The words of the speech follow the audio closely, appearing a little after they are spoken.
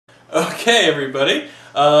Okay, everybody,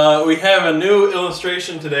 we have a new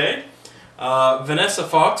illustration today. Vanessa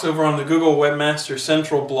Fox over on the Google Webmaster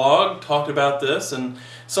Central blog talked about this, and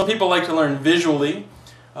some people like to learn visually,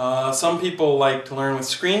 some people like to learn with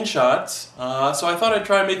screenshots, so I thought I'd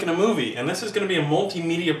try making a movie, and this is going to be a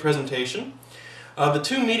multimedia presentation. The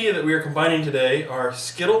two media that we are combining today are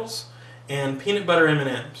Skittles and peanut butter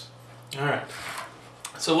M&Ms. Alright,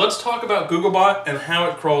 so let's talk about Googlebot and how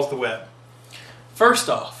it crawls the web. First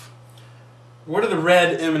off, what do the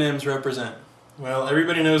red M&Ms represent? Well,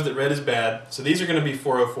 everybody knows that red is bad, so these are going to be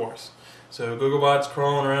 404s. So Googlebot's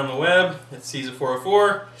crawling around the web, it sees a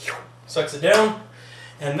 404, sucks it down,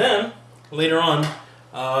 and then later on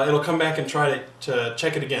it'll come back and try to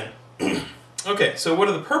check it again. Okay, so what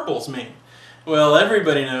do the purples mean? Well,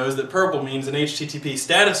 everybody knows that purple means an HTTP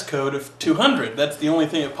status code of 200. That's the only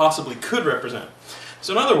thing it possibly could represent.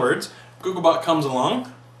 So in other words, Googlebot comes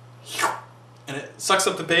along, and it sucks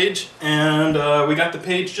up the page, and we got the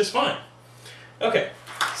page just fine. Okay,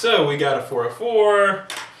 so we got a 404,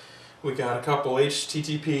 we got a couple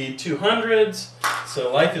HTTP 200s,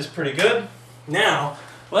 so life is pretty good. Now,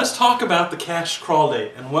 let's talk about the cached crawl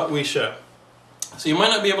date and what we show. So you might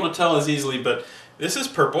not be able to tell as easily, but this is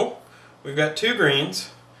purple. We've got two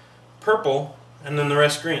greens, purple, and then the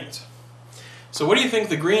rest greens. So what do you think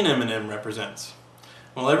the green M&M represents?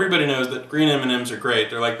 Well, everybody knows that green M&Ms are great.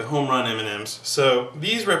 They're like the home run M&Ms. So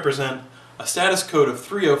these represent a status code of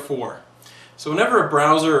 304. So whenever a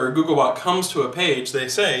browser or Googlebot comes to a page, they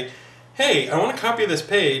say, hey, I want a copy of this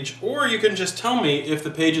page, or you can just tell me if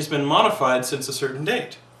the page has been modified since a certain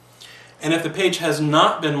date. And if the page has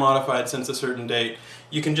not been modified since a certain date,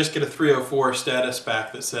 you can just get a 304 status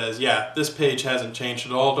back that says, yeah, this page hasn't changed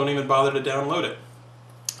at all, don't even bother to download it.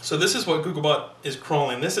 So this is what Googlebot is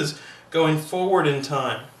crawling. This is going forward in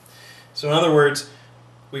time. So in other words,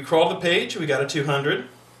 we crawled the page, we got a 200.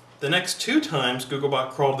 The next two times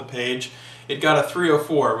Googlebot crawled the page, it got a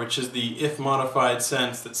 304, which is the if modified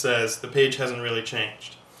sense that says the page hasn't really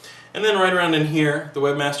changed. And then right around in here, the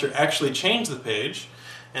webmaster actually changed the page,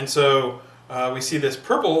 and so we see this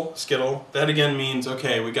purple skittle. That again means,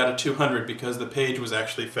 okay, we got a 200 because the page was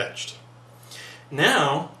actually fetched.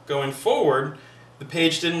 Now, going forward, the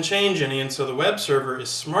page didn't change any, and so the web server is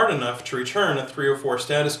smart enough to return a 304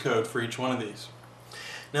 status code for each one of these.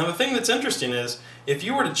 Now the thing that's interesting is, if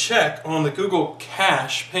you were to check on the Google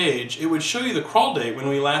cache page, it would show you the crawl date when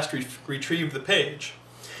we last retrieved the page.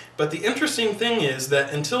 But the interesting thing is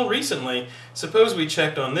that until recently, suppose we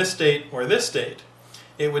checked on this date or this date,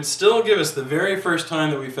 it would still give us the very first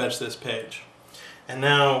time that we fetched this page. And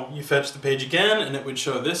now you fetch the page again and it would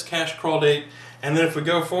show this cache crawl date, and then if we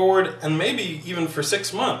go forward and maybe even for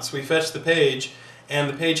 6 months we fetch the page and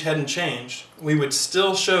the page hadn't changed, we would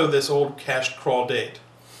still show this old cached crawl date.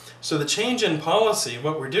 So the change in policy,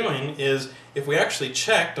 what we're doing is if we actually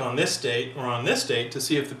checked on this date or on this date to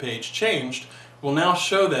see if the page changed, we'll now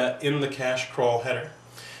show that in the cache crawl header.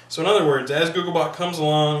 So in other words, as Googlebot comes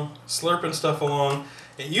along, slurping stuff along,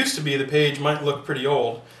 it used to be the page might look pretty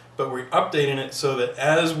old, but we're updating it so that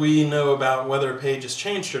as we know about whether a page has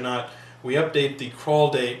changed or not, we update the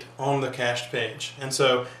crawl date on the cached page. And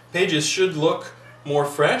so pages should look more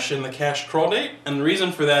fresh in the cached crawl date, and the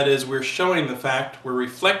reason for that is we're showing the fact, we're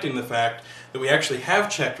reflecting the fact that we actually have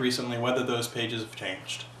checked recently whether those pages have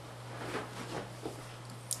changed.